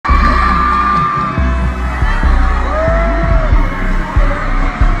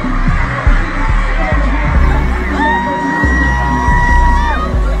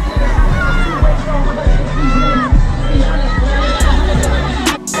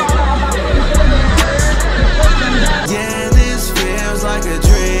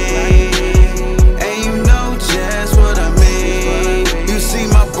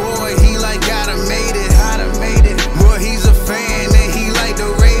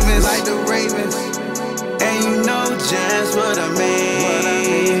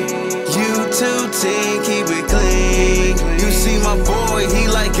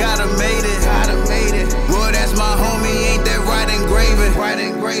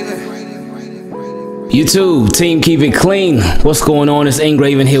YouTube team, keep it clean. What's going on? It's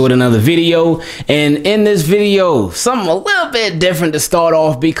Ingraven here with another video, and in this video something a little bit different to start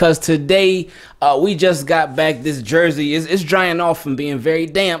off, because today we just got back. This jersey is drying off from being very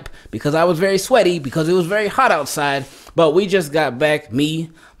damp because I was very sweaty because it was very hot outside, but we just got back, me,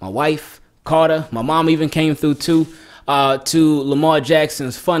 my wife, Carter, my mom even came through too, to Lamar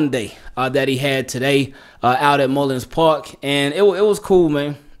Jackson's fun day that he had today out at Mullins Park, and it was cool,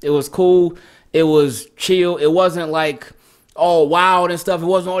 man. It was cool. It was chill. It wasn't like all wild and stuff. It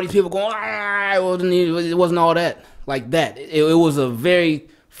wasn't all these people going, ah, it wasn't all that like that. It was a very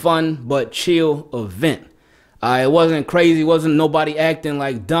fun but chill event. It wasn't crazy. Wasn't nobody acting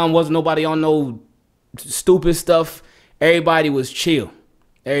like dumb. Wasn't nobody on no stupid stuff. Everybody was chill.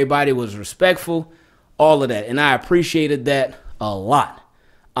 Everybody was respectful. All of that. And I appreciated that a lot.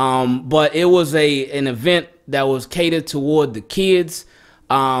 But it was an event that was catered toward the kids.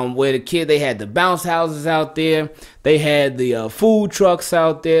 Where they had the bounce houses out there, they had the food trucks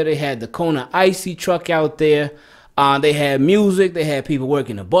out there, they had the Kona Icy truck out there, they had music, they had people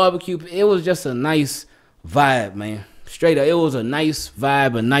working the barbecue. It was just a nice vibe, man. Straight up, it was a nice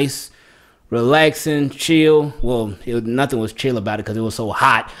vibe, a nice, relaxing, chill. Well, nothing was chill about it because it was so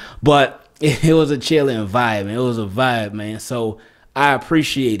hot, but it was a chilling vibe, man. It was a vibe, man. So I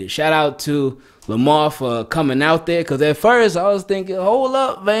appreciate it. Shout out to Lamar for coming out there, because at first I was thinking, hold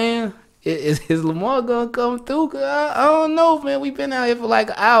up, man, is Lamar gonna come through? Cause I don't know, man. We've been out here for like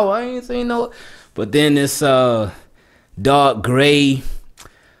an hour. I ain't seen no. But then this dark gray,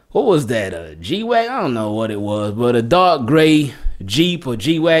 what was that? A G-Wagon? I don't know what it was, but a dark gray Jeep or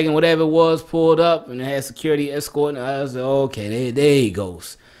G-Wagon, whatever it was, pulled up, and it had security escort. And I was like, okay, there he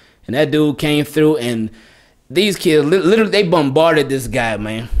goes. And that dude came through, and these kids literally they bombarded this guy,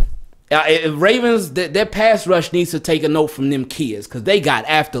 man. Ravens, their pass rush needs to take a note from them kids, because they got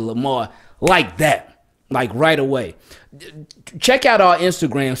after Lamar like that, like right away. Check out our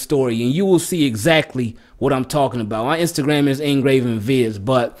Instagram story, and you will see exactly what I'm talking about. My Instagram is Ingravenvids,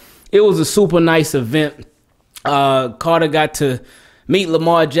 but it was a super nice event. Carter got to meet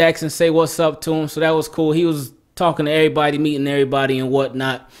Lamar Jackson, say what's up to him, so that was cool. He was talking to everybody, meeting everybody and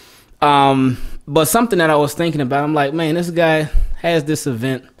whatnot. But something that I was thinking about, I'm like, man, this guy has this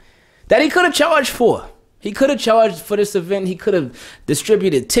event that he could have charged for. He could have charged for this event. He could have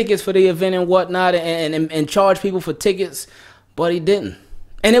distributed tickets for the event and whatnot, and charged people for tickets, but he didn't.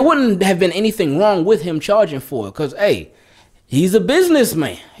 And it wouldn't have been anything wrong with him charging for it, because, hey, he's a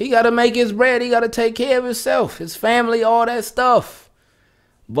businessman. He got to make his bread. He got to take care of himself, his family, all that stuff.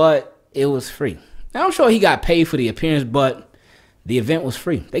 But it was free. Now, I'm sure he got paid for the appearance, but the event was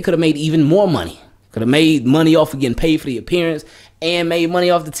free. They could have made even more money. Could have made money off of getting paid for the appearance and made money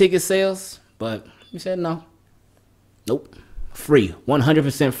off the ticket sales, but he said no. Nope. Free.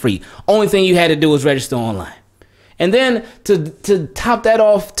 100% free. Only thing you had to do was register online. And then to top that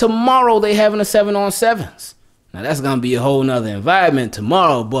off, tomorrow they having a 7-on-7s. Now that's going to be a whole nother environment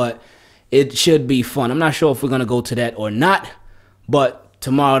tomorrow, but it should be fun. I'm not sure if we're going to go to that or not, but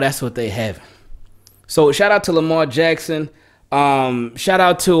tomorrow that's what they have. So shout out to Lamar Jackson. Shout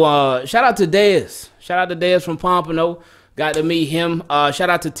out to Dez. Shout out to Dez from Pompano. Got to meet him. Shout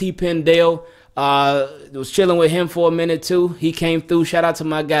out to T. Pendale. Was chilling with him for a minute too. He came through. Shout out to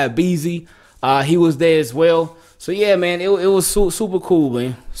my guy Beezy. He was there as well. So yeah, man, it was super cool,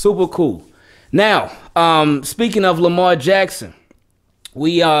 man. Super cool. Now, speaking of Lamar Jackson,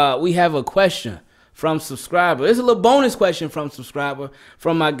 we have a question from subscriber. It's a little bonus question from subscriber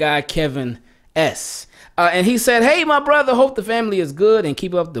from my guy Kevin S. And he said, hey, my brother, hope the family is good and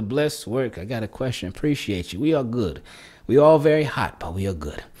keep up the blessed work. I got a question. Appreciate you. We are good. We all very hot, but we are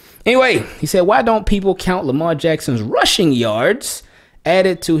good. Anyway, he said, why don't people count Lamar Jackson's rushing yards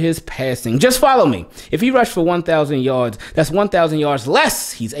added to his passing? Just follow me. If he rushed for 1,000 yards, that's 1,000 yards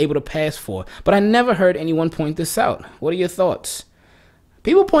less he's able to pass for. But I never heard anyone point this out. What are your thoughts?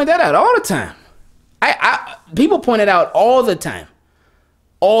 People point that out all the time. People point it out all the time.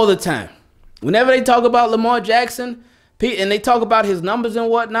 All the time. Whenever they talk about Lamar Jackson and they talk about his numbers and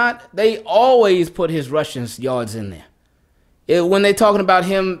whatnot, they always put his rushing yards in there. When they're talking about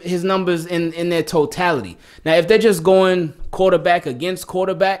his numbers in their totality. Now, if they're just going quarterback against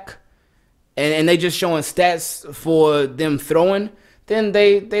quarterback and they just showing stats for them throwing, then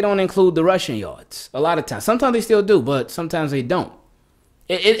they don't include the rushing yards a lot of times. Sometimes they still do, but sometimes they don't.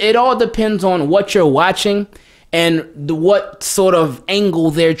 It all depends on what you're watching and what sort of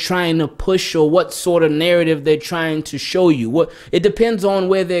angle they're trying to push, or what sort of narrative they're trying to show you. It depends on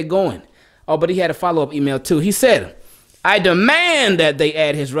where they're going. Oh, but he had a follow-up email too. He said, I demand that they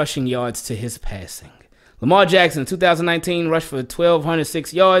add his rushing yards to his passing. Lamar Jackson, 2019, rushed for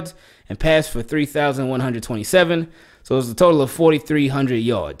 1,206 yards and passed for 3,127. So it was a total of 4,300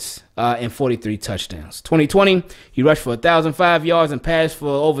 yards and 43 touchdowns. 2020, he rushed for 1,005 yards and passed for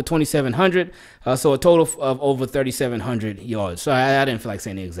over 2,700. So a total of over 3,700 yards. So I didn't feel like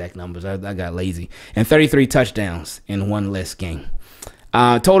saying the exact numbers. I got lazy. And 33 touchdowns in one less game.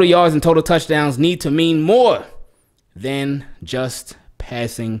 Total yards and total touchdowns need to mean more than just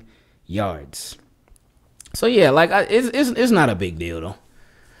passing yards. So yeah, like it's not a big deal though.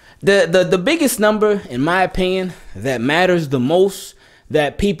 The biggest number, in my opinion, that matters the most,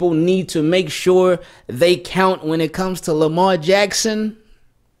 that people need to make sure they count when it comes to Lamar Jackson,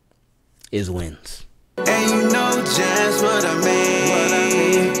 is wins. And you know just what I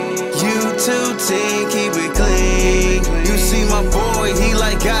mean. You too, team, keep it clean. You see my boy, he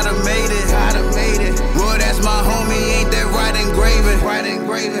like gotta made it. Boy, that's my homie, ain't that right engraving?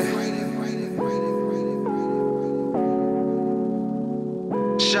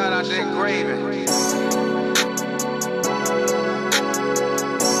 Shout out to Ingravenvids.